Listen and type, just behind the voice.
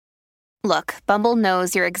Look, Bumble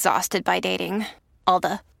knows you're exhausted by dating. All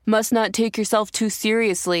the must not take yourself too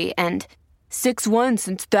seriously and 6'1"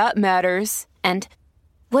 since that matters. And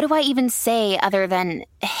what do I even say other than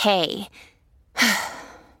hey?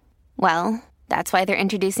 Well, that's why they're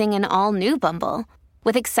introducing an all-new Bumble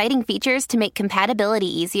with exciting features to make compatibility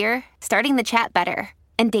easier, starting the chat better,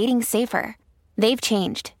 and dating safer. They've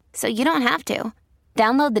changed, so you don't have to.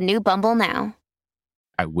 Download the new Bumble now.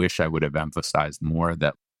 I wish I would have emphasized more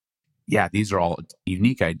that, yeah, these are all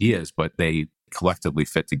unique ideas, but they collectively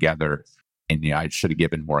fit together. And I should have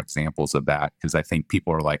given more examples of that, because I think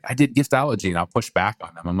people are like, I did giftology, and I'll push back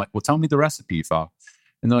on them. I'm like, well, tell me the recipe, Phil.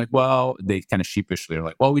 And they're like, well, they kind of sheepishly are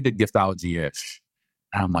like, well, we did giftology-ish.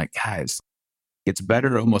 And I'm like, guys, it's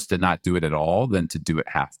better almost to not do it at all than to do it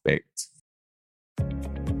half-baked.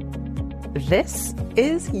 This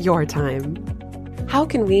is your time. How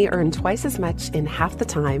can we earn twice as much in half the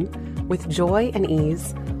time with joy and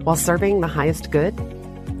ease while serving the highest good?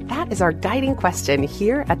 That is our guiding question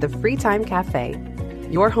here at the Free Time Cafe,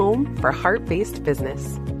 your home for heart-based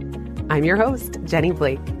business. I'm your host, Jenny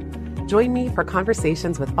Blake. Join me for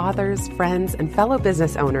conversations with authors, friends, and fellow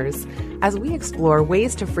business owners as we explore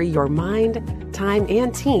ways to free your mind, time,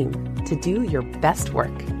 and team to do your best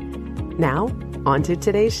work. Now, on to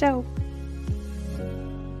today's show.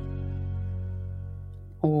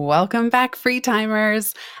 Welcome back, Free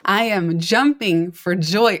Timers. I am jumping for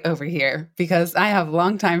joy over here because I have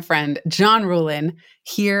longtime friend John Ruhlin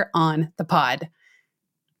here on the pod.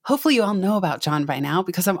 Hopefully you all know about John by now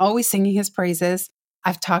because I'm always singing his praises.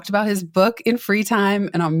 I've talked about his book in Free Time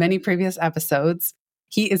and on many previous episodes.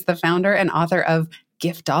 He is the founder and author of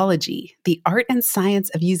Giftology, the art and science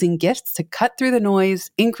of using gifts to cut through the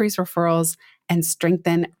noise, increase referrals, and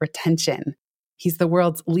strengthen retention. He's the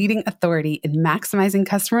world's leading authority in maximizing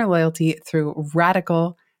customer loyalty through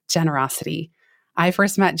radical generosity. I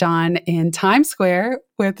first met John in Times Square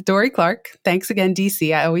with Dory Clark. Thanks again,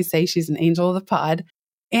 DC. I always say she's an angel of the pod.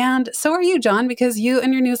 And so are you, John, because you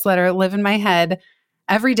and your newsletter live in my head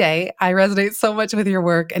every day. I resonate so much with your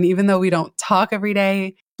work. And even though we don't talk every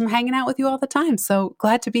day, I'm hanging out with you all the time. So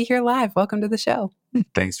glad to be here live. Welcome to the show.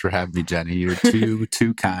 Thanks for having me, Jenny. You're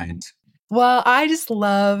too kind. Well, I just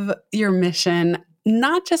love your mission,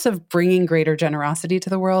 not just of bringing greater generosity to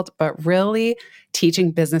the world, but really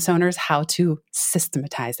teaching business owners how to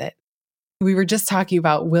systematize it. We were just talking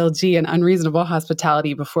about Will G and unreasonable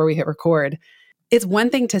hospitality before we hit record. It's one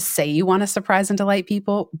thing to say you want to surprise and delight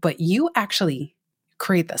people, but you actually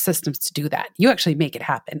create the systems to do that. You actually make it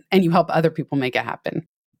happen, and you help other people make it happen.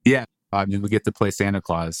 Yeah. I mean, we get to play Santa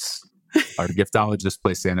Claus. Our giftologists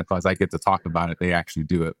play Santa Claus. I get to talk about it. They actually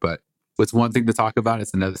do it. But it's one thing to talk about.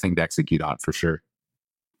 It's another thing to execute on, for sure.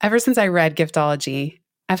 Ever since I read Giftology,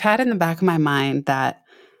 I've had in the back of my mind that,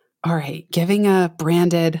 all right, giving a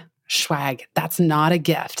branded swag, that's not a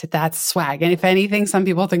gift. That's swag. And if anything, some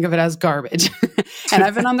people think of it as garbage. And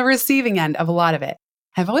I've been on the receiving end of a lot of it.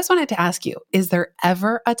 I've always wanted to ask you, is there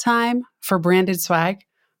ever a time for branded swag,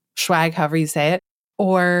 however you say it?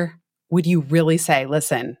 Or would you really say,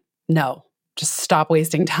 listen, no, just stop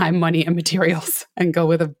wasting time, money, and materials and go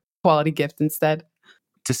with a quality gift instead?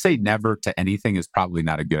 To say never to anything is probably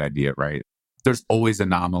not a good idea, right? There's always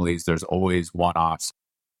anomalies. There's always one-offs.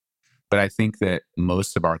 But I think that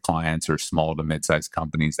most of our clients are small to mid-sized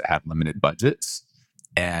companies that have limited budgets.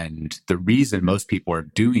 And the reason most people are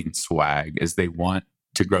doing swag is they want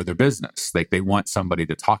to grow their business. Like, they want somebody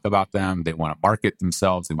to talk about them. They want to market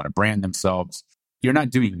themselves. They want to brand themselves. You're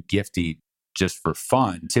not doing gifty just for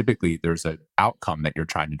fun. Typically, there's an outcome that you're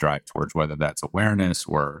trying to drive towards, whether that's awareness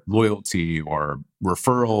or loyalty or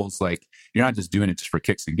referrals. Like, you're not just doing it just for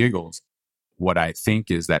kicks and giggles. What I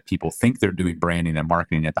think is that people think they're doing branding and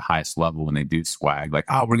marketing at the highest level when they do swag. Like,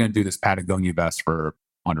 oh, we're going to do this Patagonia vest for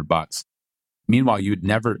 $100. Meanwhile, you'd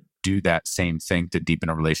never do that same thing to deepen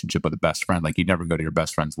a relationship with a best friend. Like, you'd never go to your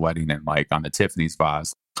best friend's wedding and, like, on the Tiffany's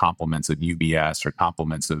vase, compliments of UBS or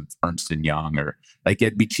compliments of Ernst & Young, or like,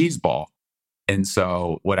 it'd be cheeseball. And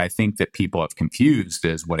so what I think that people have confused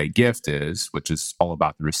is what a gift is, which is all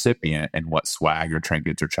about the recipient, and what swag or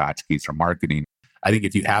trinkets or tchotchkes or marketing. I think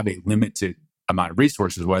if you have a limited amount of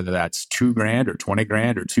resources, whether that's $2,000 or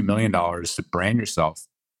 $20,000 or $2 million to brand yourself,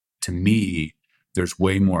 to me, there's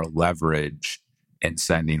way more leverage in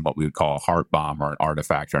sending what we would call a heart bomb or an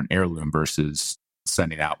artifact or an heirloom versus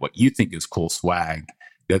sending out what you think is cool swag.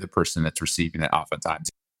 The other person that's receiving it oftentimes,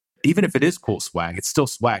 even if it is cool swag, it's still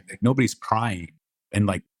swag. Like, nobody's crying and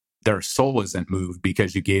like their soul isn't moved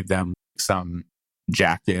because you gave them some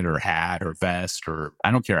jacket or hat or vest, or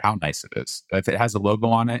I don't care how nice it is. If it has a logo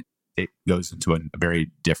on it, it goes into a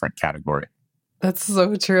very different category. That's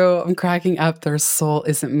so true. I'm cracking up. Their soul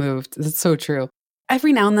isn't moved. It's so true.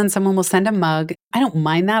 Every now and then someone will send a mug. I don't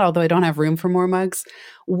mind that, although I don't have room for more mugs.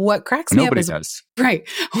 What cracks me up Nobody is, does. right,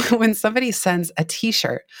 when somebody sends a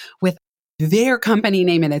t-shirt with their company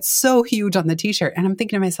name and it's so huge on the t-shirt. And I'm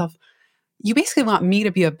thinking to myself, you basically want me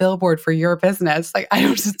to be a billboard for your business. Like,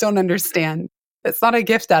 just don't understand. It's not a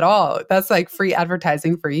gift at all. That's like free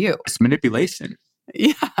advertising for you. It's manipulation.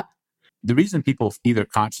 Yeah. The reason people either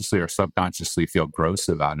consciously or subconsciously feel gross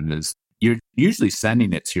about it is you're usually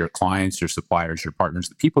sending it to your clients, your suppliers, your partners,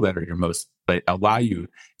 the people that are your most, that allow you,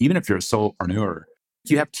 even if you're a solopreneur,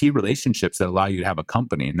 you have key relationships that allow you to have a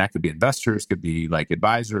company. And that could be investors, could be like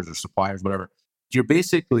advisors or suppliers, whatever. You're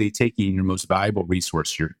basically taking your most valuable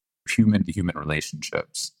resource, your human to human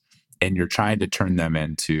relationships, and you're trying to turn them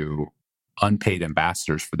into unpaid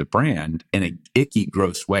ambassadors for the brand in a icky,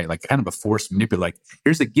 gross way, like kind of a forced manipulation. Like,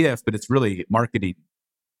 here's a gift, but it's really marketing.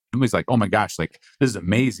 Somebody's like, oh my gosh, like, this is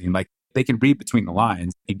amazing. Like, they can read between the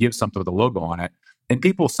lines. You give something with a logo on it. And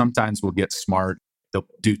people sometimes will get smart. They'll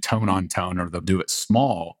do tone on tone, or they'll do it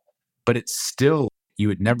small, but it's still, you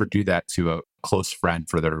would never do that to a close friend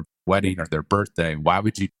for their wedding or their birthday. Why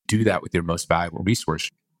would you do that with your most valuable resource,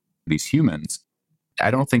 these humans? I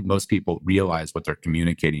don't think most people realize what they're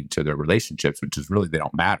communicating to their relationships, which is really, they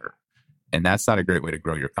don't matter. And that's not a great way to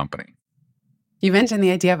grow your company. You mentioned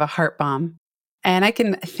the idea of a heart bomb. And I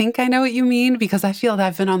think I know what you mean, because I feel that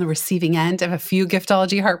I've been on the receiving end of a few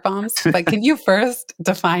giftology heart bombs. But can you first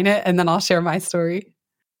define it, and then I'll share my story?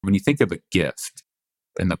 When you think of a gift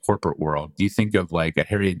in the corporate world, do you think of like a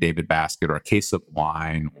Harry and David basket or a case of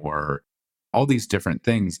wine or all these different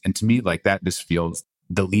things? And to me, like, that just feels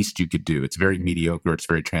the least you could do. It's very mediocre. It's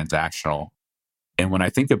very transactional. And when I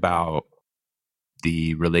think about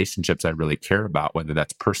the relationships I really care about, whether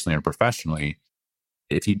that's personally or professionally,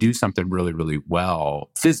 if you do something really, really well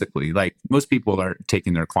physically, like most people are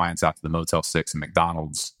taking their clients out to the Motel 6 and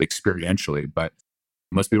McDonald's experientially, but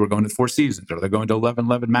most people are going to the Four Seasons, or they're going to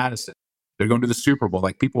 1111 Madison. They're going to the Super Bowl.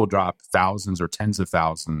 Like, people will drop thousands or tens of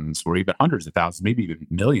thousands or even hundreds of thousands, maybe even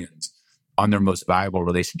millions on their most valuable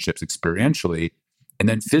relationships experientially. And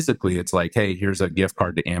then physically, it's like, hey, here's a gift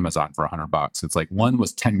card to Amazon for $100. It's like one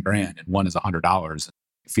was 10 grand and one is $100. It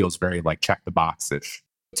feels very like check the box-ish.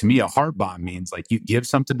 To me, a heart bomb means like you give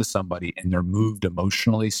something to somebody and they're moved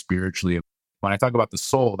emotionally, spiritually. When I talk about the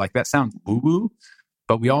soul, like, that sounds woo-woo,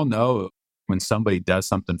 but we all know when somebody does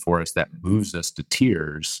something for us that moves us to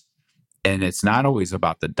tears, and it's not always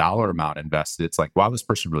about the dollar amount invested. It's like, wow, this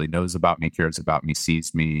person really knows about me, cares about me,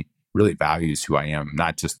 sees me, really values who I am,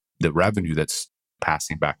 not just the revenue that's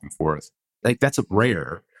passing back and forth. Like, that's a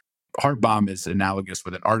rare. Heart bomb is analogous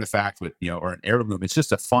with an artifact with, or an heirloom. It's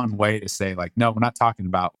just a fun way to say, like, no, we're not talking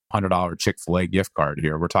about $100 Chick-fil-A gift card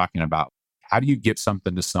here. We're talking about, how do you give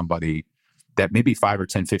something to somebody that maybe 5 or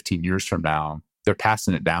 10, 15 years from now, they're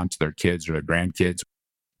passing it down to their kids or their grandkids.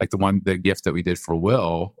 Like the gift that we did for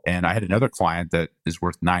Will. And I had another client that is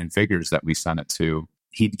worth 9 figures that we sent it to.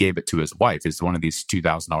 He gave it to his wife. It's one of these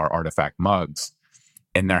 $2,000 artifact mugs.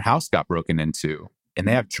 And their house got broken into, and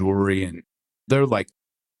they have jewelry, and they're like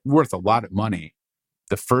worth a lot of money.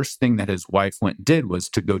 The first thing that his wife went and did was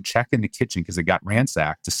to go check in the kitchen, because it got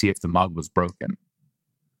ransacked, to see if the mug was broken.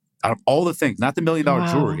 Out of all the things, not the $1 million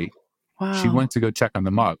jewelry, she went to go check on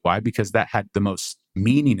the mug. Why? Because that had the most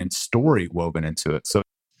meaning and story woven into it. So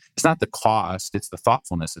it's not the cost, it's the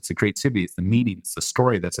thoughtfulness, it's the creativity, it's the meaning, it's the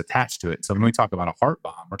story that's attached to it. So when we talk about a heart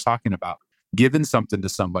bomb, we're talking about giving something to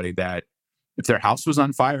somebody that, if their house was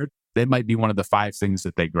on fire, they might be one of the 5 things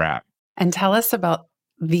that they grab. And tell us about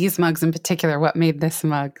these mugs in particular. What made this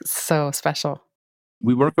mug so special?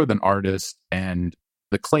 We work with an artist, and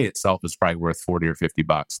the clay itself is probably worth $40 or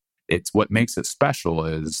 $50. It's what makes it special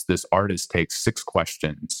is this artist takes 6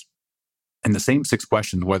 questions, and the same 6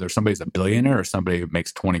 questions, whether somebody's a billionaire or somebody who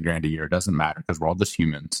makes 20 grand a year, it doesn't matter, because we're all just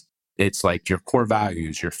humans. It's like your core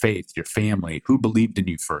values, your faith, your family, who believed in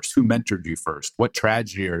you first, who mentored you first, what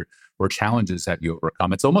tragedy or challenges have you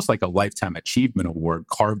overcome. It's almost like a lifetime achievement award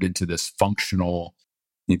carved into this functional.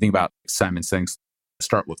 You think about Simon Singh's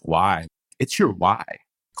start with why. It's your why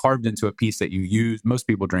carved into a piece that you use. Most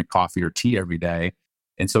people drink coffee or tea every day.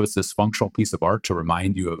 And so it's this functional piece of art to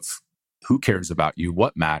remind you of who cares about you,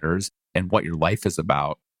 what matters, and what your life is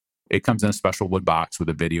about. It comes in a special wood box with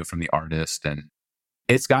a video from the artist. And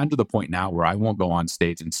it's gotten to the point now where I won't go on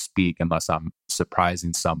stage and speak unless I'm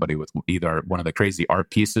surprising somebody with either one of the crazy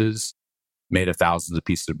art pieces made of thousands of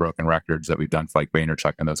pieces of broken records that we've done for like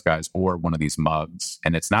Vaynerchuk and those guys, or one of these mugs.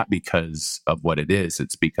 And it's not because of what it is,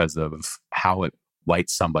 it's because of how it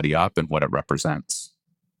lights somebody up and what it represents.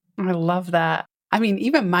 I love that. I mean,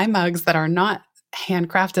 even my mugs that are not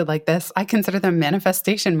handcrafted like this. I consider them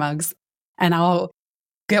manifestation mugs. And I'll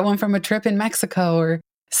get one from a trip in Mexico or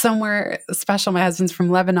somewhere special. My husband's from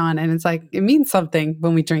Lebanon. And it's like, it means something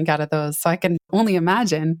when we drink out of those. So I can only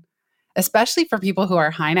imagine, especially for people who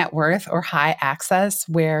are high net worth or high access,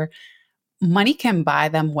 where money can buy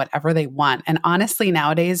them whatever they want. And honestly,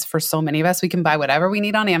 nowadays, for so many of us, we can buy whatever we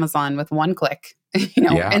need on Amazon with one click,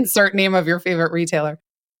 insert name of your favorite retailer.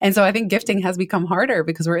 And so I think gifting has become harder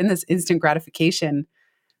because we're in this instant gratification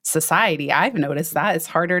society. I've noticed that it's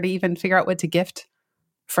harder to even figure out what to gift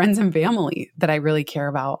friends and family that I really care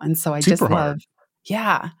about. And so I Super just hard. love,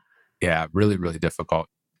 yeah. Yeah, really, really difficult.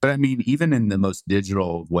 But I mean, even in the most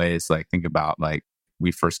digital ways, like think about like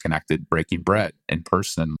we first connected breaking bread in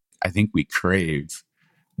person. I think we crave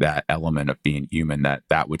that element of being human,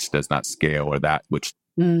 that which does not scale or that which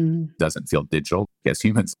doesn't feel digital. As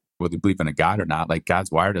humans, whether we believe in a God or not, like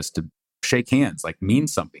God's wired us to shake hands, like mean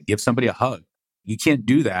something, give somebody a hug. You can't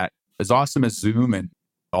do that. As awesome as Zoom and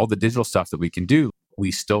all the digital stuff that we can do,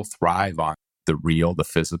 we still thrive on the real, the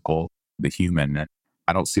physical, the human. And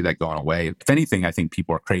I don't see that going away. If anything, I think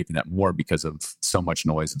people are craving that more because of so much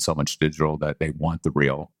noise and so much digital that they want the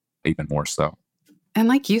real even more so. And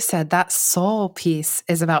like you said, that soul piece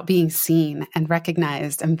is about being seen and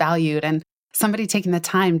recognized and valued and somebody taking the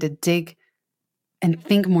time to dig and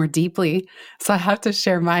think more deeply. So I have to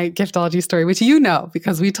share my giftology story, which you know,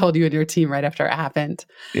 because we told you and your team right after it happened.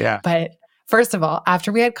 Yeah. But first of all,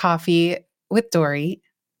 after we had coffee with Dory,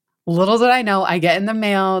 little did I know, I get in the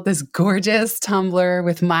mail this gorgeous tumbler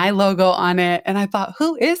with my logo on it. And I thought,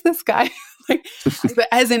 who is this guy? Like,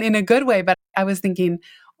 as in a good way. But I was thinking,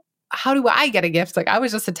 how do I get a gift? Like I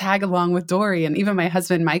was just a tag along with Dory, and even my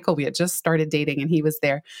husband, Michael, we had just started dating and he was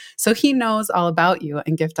there. So he knows all about you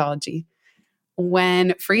and giftology.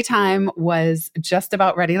 When Free Time was just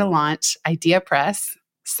about ready to launch, Idea Press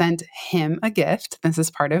sent him a gift. This is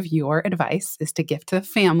part of your advice, is to gift to the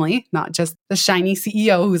family, not just the shiny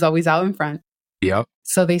CEO who's always out in front. Yep.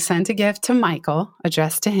 So they sent a gift to Michael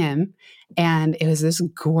addressed to him. And it was this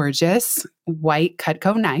gorgeous white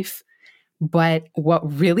Cutco knife. But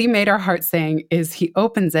what really made our heart sing is he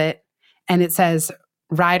opens it and it says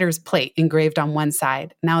Rider's Plate engraved on one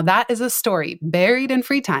side. Now that is a story buried in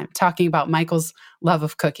Free Time, talking about Michael's love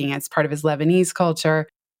of cooking. It's part of his Lebanese culture.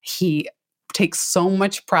 He takes so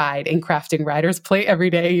much pride in crafting Rider's Plate every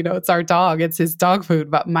day. You know, it's our dog, it's his dog food,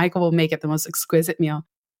 but Michael will make it the most exquisite meal.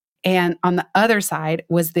 And on the other side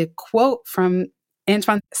was the quote from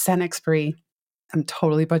Antoine Saint-Exupéry. I'm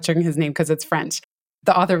totally butchering his name because it's French.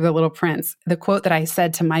 The author of The Little Prince, the quote that I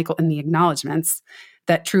said to Michael in the acknowledgments,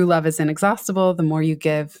 that true love is inexhaustible. The more you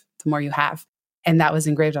give, the more you have. And that was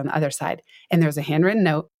engraved on the other side. And there's a handwritten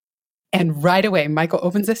note. And right away, Michael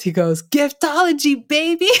opens this. He goes, giftology,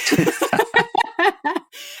 baby.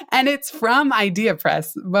 And it's from Idea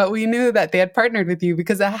Press. But we knew that they had partnered with you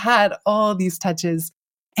because it had all these touches.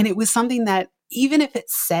 And it was something that even if it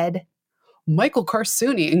said Michael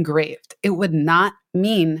Carsuni engraved, it would not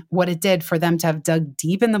mean what it did for them to have dug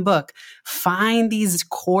deep in the book, find these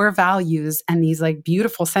core values and these like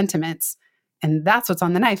beautiful sentiments. And that's what's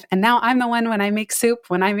on the knife. And now I'm the one, when I make soup,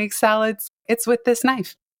 when I make salads, it's with this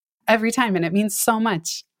knife every time. And it means so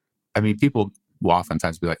much. I mean, people will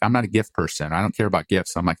oftentimes be like, I'm not a gift person. I don't care about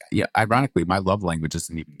gifts. I'm like, yeah, ironically, my love language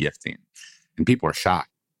isn't even gifting. And people are shocked.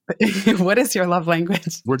 What is your love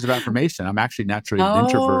language? Words of affirmation. I'm actually naturally an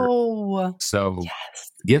introvert. So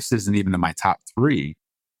yes. Gifts isn't even in my top 3.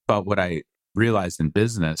 But what I realized in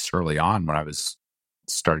business early on when I was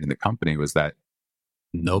starting the company was that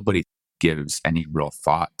nobody gives any real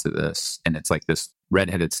thought to this. And it's like this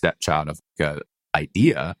redheaded stepchild of an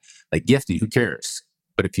idea, like gifting, who cares?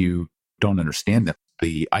 But if you don't understand that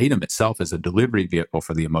the item itself is a delivery vehicle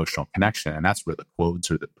for the emotional connection, and that's where the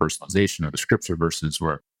quotes or the personalization or the scripture verses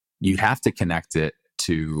where you have to connect it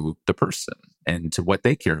to the person and to what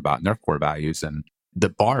they care about and their core values. And the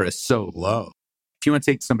bar is so low. If you want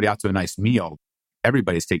to take somebody out to a nice meal,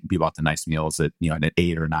 everybody's taking people out to nice meals at, at an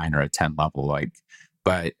 8 or 9 or a 10 level.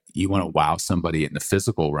 But you want to wow somebody in the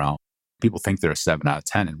physical realm. People think they're a 7 out of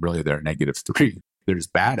 10 and really they're a -3. They're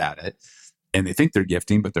just bad at it. And they think they're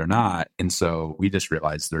gifting, but they're not. And so we just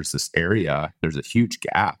realized there's this area, there's a huge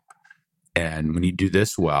gap. And when you do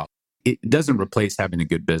this well, it doesn't replace having a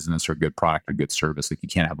good business or a good product or good service. Like you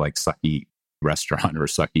can't have like sucky restaurant or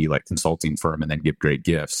sucky like consulting firm and then give great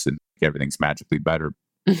gifts and everything's magically better.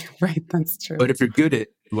 Right, that's true. But if you're good at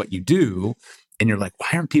what you do and you're like, why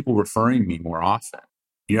aren't people referring me more often?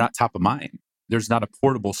 You're not top of mind. There's not a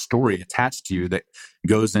portable story attached to you that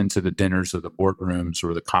goes into the dinners or the boardrooms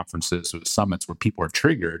or the conferences or the summits where people are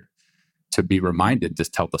triggered to be reminded to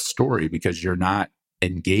tell the story because you're not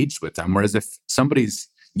engaged with them. Whereas if somebody's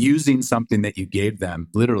using something that you gave them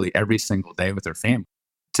literally every single day with their family,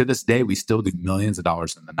 to this day, we still do millions of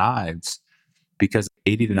dollars in the knives because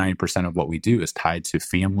 80 to 90% of what we do is tied to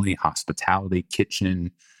family, hospitality,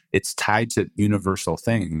 kitchen. It's tied to universal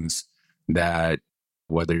things that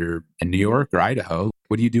whether you're in New York or Idaho,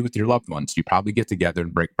 what do you do with your loved ones? You probably get together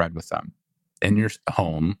and break bread with them. In your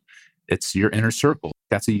home, it's your inner circle.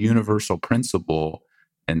 That's a universal principle.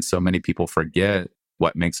 And so many people forget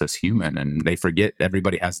what makes us human, and they forget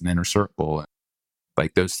everybody has an inner circle.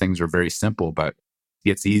 Like those things are very simple, but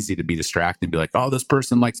it's easy to be distracted and be like, oh, this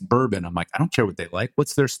person likes bourbon. I'm like, I don't care what they like.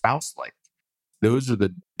 What's their spouse like? Those are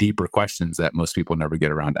the deeper questions that most people never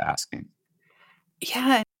get around to asking.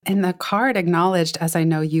 Yeah. And the card acknowledged, as I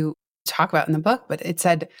know you talk about in the book, but it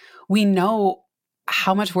said, we know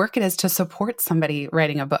how much work it is to support somebody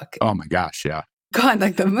writing a book. Oh my gosh. Yeah. God,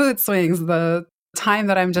 like the mood swings, the time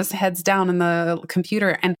that I'm just heads down in the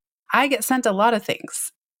computer. And I get sent a lot of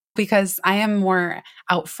things because I am more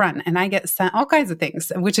out front and I get sent all kinds of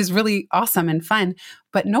things, which is really awesome and fun.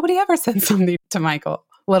 But nobody ever sends something to Michael,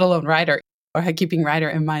 let alone Ryder or keeping Ryder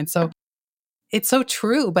in mind. So it's so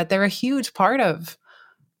true, but they're a huge part of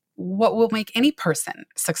what will make any person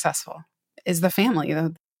successful is the family,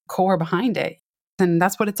 the core behind it. And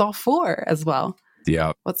that's what it's all for as well.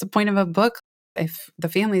 Yeah. What's the point of a book if the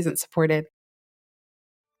family isn't supported?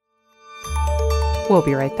 We'll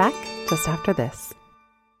be right back just after this.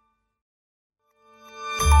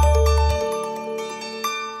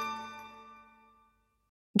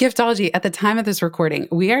 Giftology, at the time of this recording,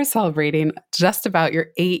 we are celebrating just about your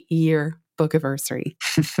 8-year book anniversary.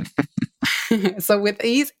 So with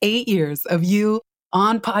these 8 years of you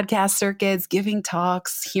on podcast circuits, giving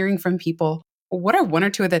talks, hearing from people, what are one or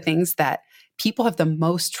two of the things that people have the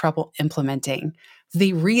most trouble implementing?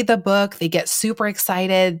 They read the book, they get super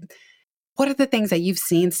excited. What are the things that you've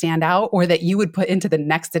seen stand out or that you would put into the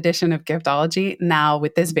next edition of Giftology now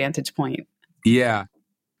with this vantage point? Yeah.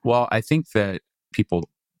 Well, I think that people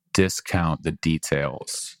discount the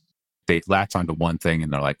details. They latch onto one thing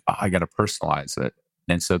and they're like, oh, I got to personalize it.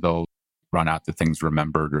 And so they'll run out the things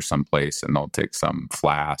remembered or someplace and they'll take some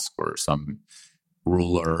flask or some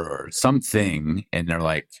ruler or something. And they're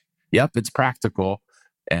like, yep, it's practical.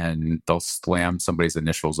 And they'll slam somebody's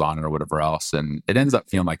initials on it or whatever else. And it ends up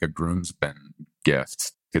feeling like a groomsmen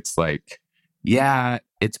gift. It's like, yeah,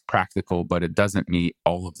 it's practical, but it doesn't meet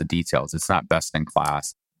all of the details. It's not best in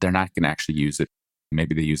class. They're not going to actually use it.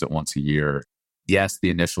 Maybe they use it once a year. Yes, the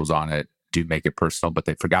initials on it do make it personal, but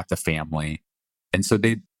they forgot the family. And so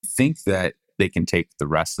they think that they can take the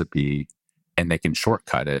recipe and they can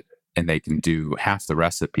shortcut it and they can do half the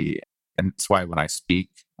recipe. And that's why when I speak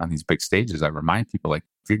on these big stages, I remind people, like,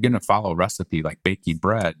 if you're going to follow a recipe like baking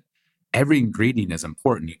bread, every ingredient is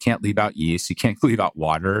important. You can't leave out yeast. You can't leave out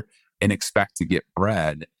water and expect to get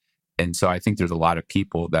bread. And so I think there's a lot of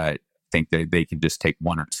people that think that they can just take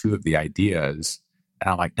one or two of the ideas.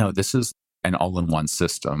 And I'm like, no, this is an all-in-one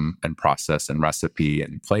system and process and recipe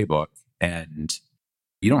and playbook. And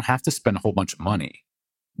you don't have to spend a whole bunch of money,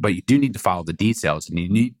 but you do need to follow the details and you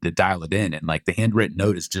need to dial it in. And like the handwritten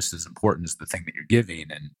note is just as important as the thing that you're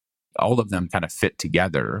giving. And all of them kind of fit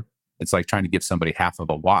together. It's like trying to give somebody half of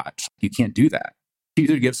a watch. You can't do that. You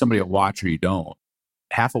either give somebody a watch or you don't.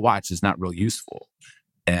 Half a watch is not real useful.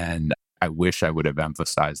 And I wish I would have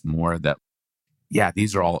emphasized more that, yeah,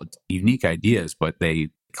 these are all unique ideas, but they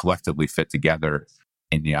collectively fit together.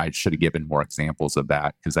 And I should have given more examples of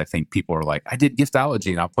that because I think people are like, I did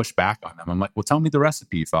giftology, and I'll push back on them. I'm like, well, tell me the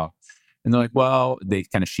recipe, fella. And they're like, well, they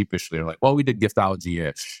kind of sheepishly are like, well, we did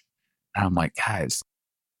giftology-ish. And I'm like, guys,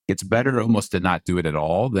 it's better almost to not do it at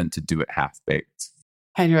all than to do it half-baked.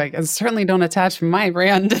 And you're like, I certainly don't attach my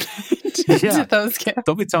brand to those gifts.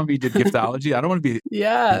 Don't be telling me you did giftology. I don't want to be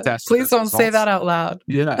attached. Please don't say that out loud.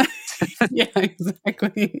 Yeah. Yeah,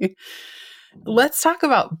 exactly. Let's talk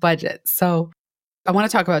about budget. So I want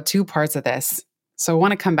to talk about two parts of this. So I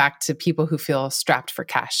want to come back to people who feel strapped for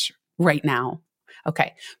cash right now.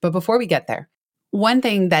 Okay. But before we get there, one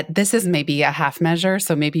thing that this is maybe a half measure,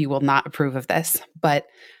 so maybe you will not approve of this, but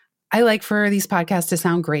I like for these podcasts to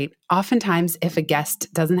sound great. Oftentimes, if a guest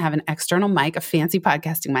doesn't have an external mic, a fancy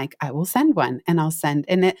podcasting mic, I will send one and I'll send,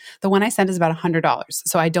 and the one I send is about $100.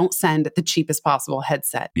 So I don't send the cheapest possible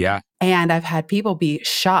headset. Yeah. And I've had people be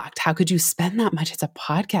shocked. How could you spend that much? It's a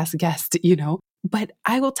podcast guest, you know? But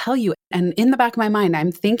I will tell you, and in the back of my mind,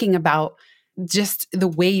 I'm thinking about just the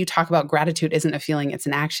way you talk about gratitude isn't a feeling, it's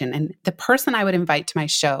an action. And the person I would invite to my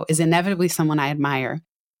show is inevitably someone I admire.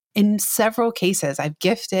 In several cases, I've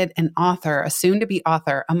gifted an author, a soon-to-be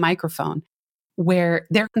author, a microphone where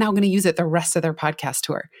they're now going to use it the rest of their podcast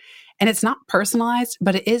tour. And it's not personalized,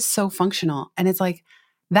 but it is so functional. And it's like,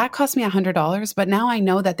 that cost me $100, but now I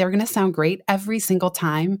know that they're going to sound great every single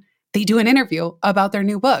time they do an interview about their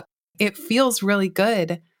new book. It feels really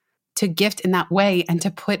good to gift in that way and to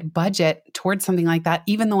put budget towards something like that,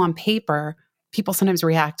 even though on paper, people sometimes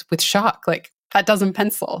react with shock, like, that doesn't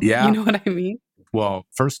pencil. Yeah. You know what I mean? Well,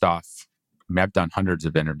 first off, I mean, I've done hundreds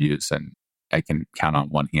of interviews and I can count on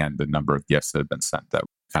one hand the number of gifts that have been sent that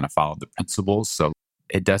kind of follow the principles. So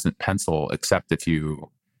it doesn't pencil except if you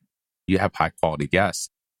have high quality guests.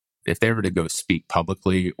 If they were to go speak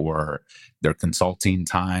publicly or their consulting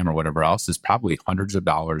time or whatever else is probably hundreds of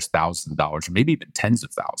dollars, thousands of dollars, or maybe even tens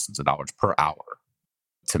of thousands of dollars per hour.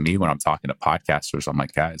 To me, when I'm talking to podcasters, I'm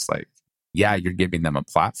like, guys, like, yeah, you're giving them a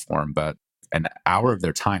platform, but an hour of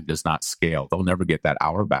their time does not scale. They'll never get that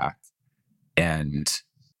hour back. And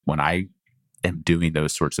when I am doing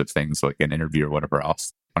those sorts of things, like an interview or whatever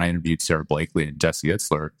else, when I interviewed Sarah Blakely and Jesse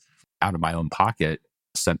Itzler, out of my own pocket,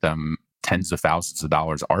 sent them tens of thousands of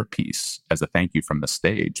dollars art piece as a thank you from the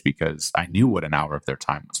stage because I knew what an hour of their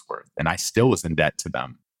time was worth. And I still was in debt to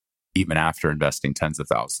them, even after investing tens of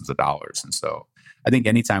thousands of dollars. And so I think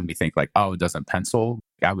anytime we think like, oh, it doesn't pencil,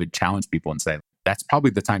 I would challenge people and say, that's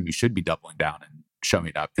probably the time you should be doubling down and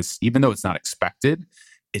showing up. Because even though it's not expected,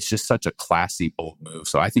 it's just such a classy, bold move.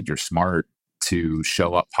 So I think you're smart to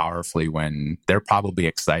show up powerfully when they're probably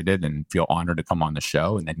excited and feel honored to come on the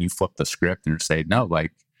show. And then you flip the script and say, no,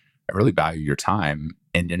 like, I really value your time.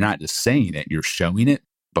 And you're not just saying it, you're showing it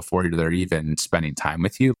before they're even spending time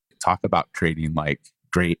with you. Talk about creating like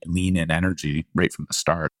great lean in energy right from the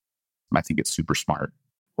start. I think it's super smart.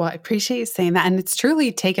 Well, I appreciate you saying that. And it's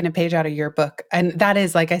truly taken a page out of your book. And that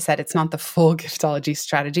is, like I said, it's not the full giftology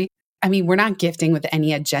strategy. I mean, we're not gifting with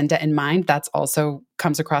any agenda in mind. That's also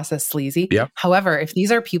comes across as sleazy. Yep. However, if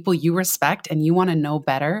these are people you respect and you want to know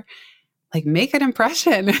better, like make an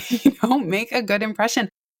impression, make a good impression.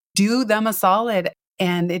 Do them a solid.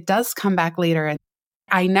 And it does come back later. And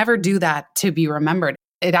I never do that to be remembered.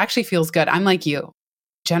 It actually feels good. I'm like you.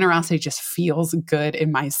 Generosity just feels good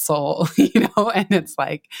in my soul, and it's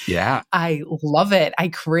like, yeah, I love it. I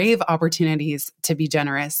crave opportunities to be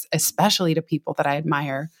generous, especially to people that I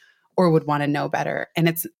admire or would want to know better. And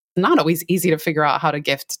it's not always easy to figure out how to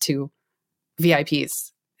gift to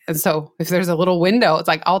VIPs. And so if there's a little window, it's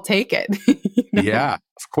like, I'll take it. Yeah,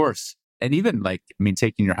 of course. And even like, I mean,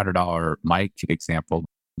 taking your $100 mic example,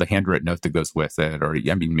 the handwritten note that goes with it, or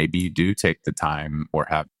I mean, maybe you do take the time or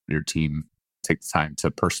have your team take the time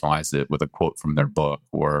to personalize it with a quote from their book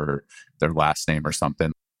or their last name or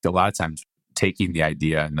something. A lot of times taking the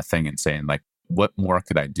idea and the thing and saying like, what more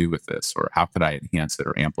could I do with this? Or how could I enhance it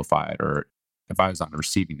or amplify it? Or if I was on the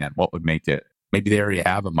receiving end, what would make it? Maybe they already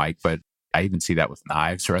have a mic, but I even see that with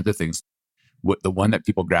knives or other things. The one that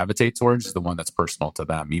people gravitate towards is the one that's personal to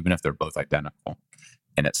them, even if they're both identical.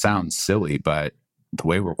 And it sounds silly, but the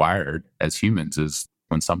way we're wired as humans is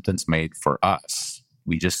when something's made for us,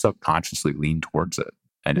 we just subconsciously lean towards it.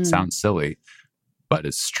 And it sounds silly, but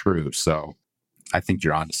it's true. So I think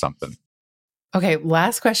you're onto something. Okay,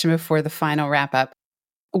 last question before the final wrap up.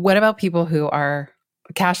 What about people who are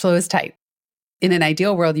cash flow is tight? In an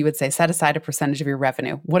ideal world, you would say set aside a percentage of your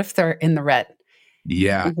revenue. What if they're in the red?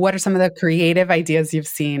 Yeah. What are some of the creative ideas you've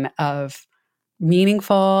seen of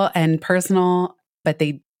meaningful and personal, but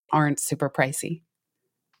they aren't super pricey?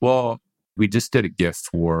 Well, we just did a gift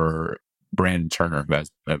for Brandon Turner, who has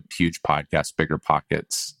a huge podcast, Bigger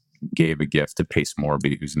Pockets, gave a gift to Pace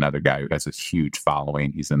Morby, who's another guy who has a huge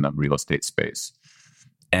following. He's in the real estate space.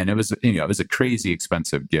 And it was a crazy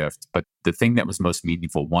expensive gift. But the thing that was most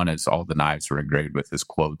meaningful, one is all the knives were engraved with his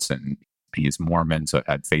quotes, and he's Mormon, so it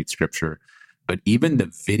had faith scripture. But even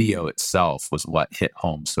the video itself was what hit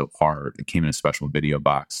home so hard. It came in a special video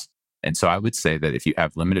box. And so I would say that if you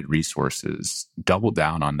have limited resources, double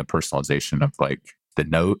down on the personalization of like the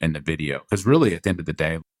note and the video. Because really, at the end of the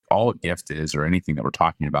day, all a gift is, or anything that we're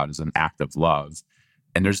talking about, is an act of love.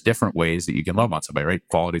 And there's different ways that you can love on somebody, right?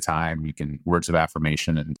 Quality time, you can words of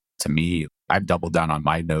affirmation. And to me, I've doubled down on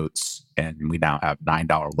my notes, and we now have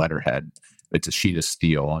 $9 letterhead. It's a sheet of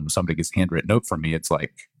steel. And when somebody gets a handwritten note from me, it's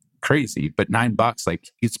like crazy. But $9, like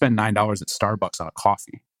you'd spend $9 at Starbucks on a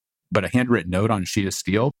coffee. But a handwritten note on a sheet of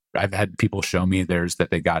steel, I've had people show me theirs that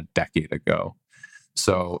they got a decade ago.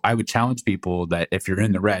 So I would challenge people that if you're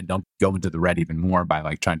in the red, don't go into the red even more by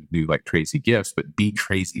like trying to do like crazy gifts, but be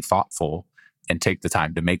crazy thoughtful and take the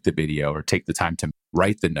time to make the video or take the time to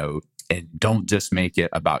write the note, and don't just make it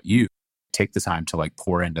about you. Take the time to like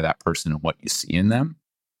pour into that person and what you see in them.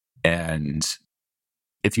 And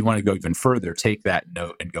if you want to go even further, take that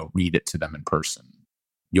note and go read it to them in person.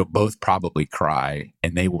 You'll both probably cry,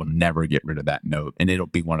 and they will never get rid of that note. And it'll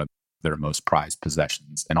be one of their most prized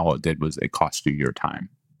possessions. And all it did was it cost you your time.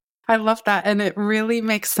 I love that. And it really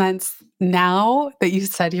makes sense now that you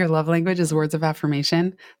said your love language is words of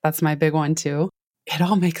affirmation. That's my big one too. It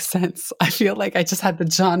all makes sense. I feel like I just had the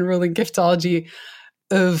John Ruhlin giftology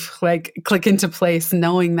of like click into place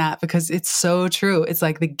knowing that, because it's so true. It's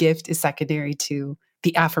like the gift is secondary to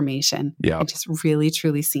the affirmation. Yeah. And just really,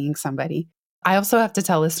 truly seeing somebody. I also have to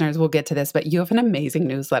tell listeners, we'll get to this, but you have an amazing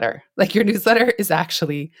newsletter. Like your newsletter is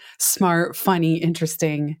actually smart, funny,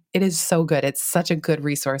 interesting. It is so good. It's such a good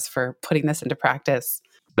resource for putting this into practice.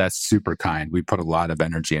 That's super kind. We put a lot of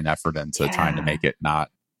energy and effort into trying to make it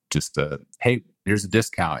not just hey, here's a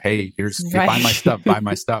discount. Hey, buy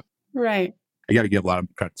my stuff. Right. I got to give a lot of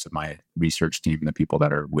credit to my research team and the people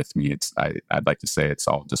that are with me. I'd like to say it's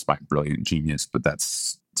all just my brilliant genius, but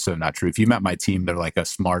that's so not true. If you met my team, they're like a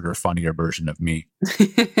smarter, funnier version of me.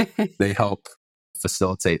 They help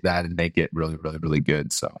facilitate that and make it really, really, really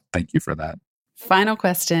good. So thank you for that. Final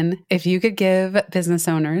question. If you could give business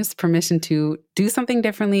owners permission to do something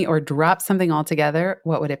differently or drop something altogether,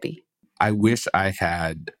 what would it be? I wish I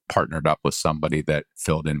had partnered up with somebody that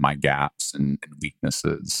filled in my gaps and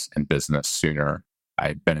weaknesses in business sooner.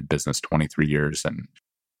 I've been in business 23 years, and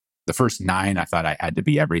the first 9, I thought I had to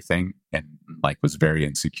be everything and was very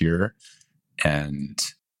insecure. And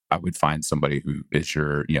I would find somebody who is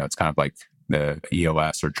it's kind of like the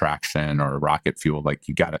EOS or traction or rocket fuel. Like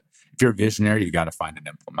if you're a visionary, you got to find an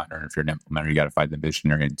implementer. And if you're an implementer, you got to find the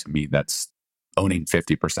visionary. And to me, that's owning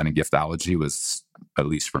 50% of giftology was, at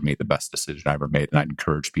least for me, the best decision I ever made. And I'd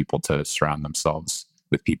encourage people to surround themselves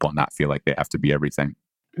with people and not feel like they have to be everything.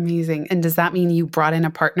 Amazing. And does that mean you brought in a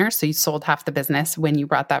partner? So you sold half the business when you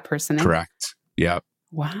brought that person in? Correct. Yep.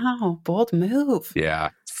 Wow. Bold move.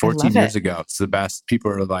 Yeah. 14 years ago. It's the best. People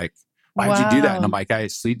are like, why'd you do that? And I'm like, I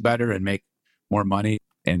sleep better and make more money.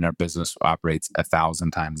 And our business operates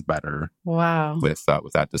 1,000 times better. Wow. With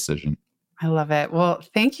that decision. I love it. Well,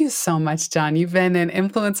 thank you so much, John. You've been an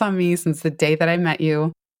influence on me since the day that I met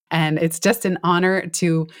you. And it's just an honor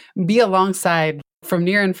to be alongside from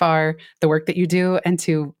near and far the work that you do and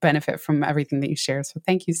to benefit from everything that you share. So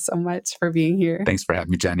thank you so much for being here. Thanks for having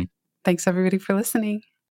me, Jenny. Thanks, everybody, for listening.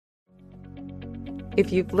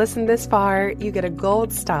 If you've listened this far, you get a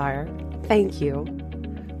gold star. Thank you.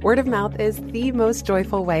 Word of mouth is the most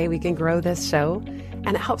joyful way we can grow this show,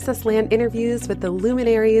 and it helps us land interviews with the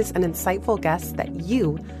luminaries and insightful guests that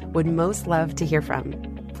you would most love to hear from.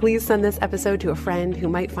 Please send this episode to a friend who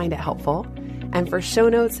might find it helpful. And for show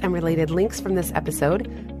notes and related links from this episode,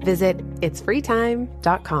 visit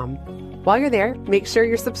itsfreetime.com. While you're there, make sure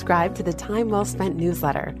you're subscribed to the Time Well Spent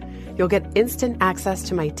newsletter. You'll get instant access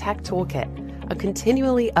to my tech toolkit, a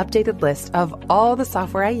continually updated list of all the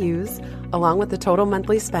software I use, along with the total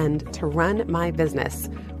monthly spend to run my business,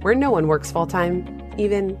 where no one works full-time,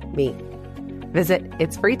 even me. Visit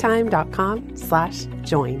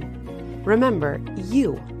itsfreetime.com/join. Remember,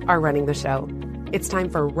 you are running the show. It's time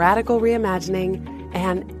for radical reimagining,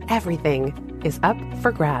 and everything is up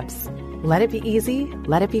for grabs. Let it be easy,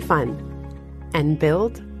 let it be fun, and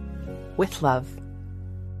build with love.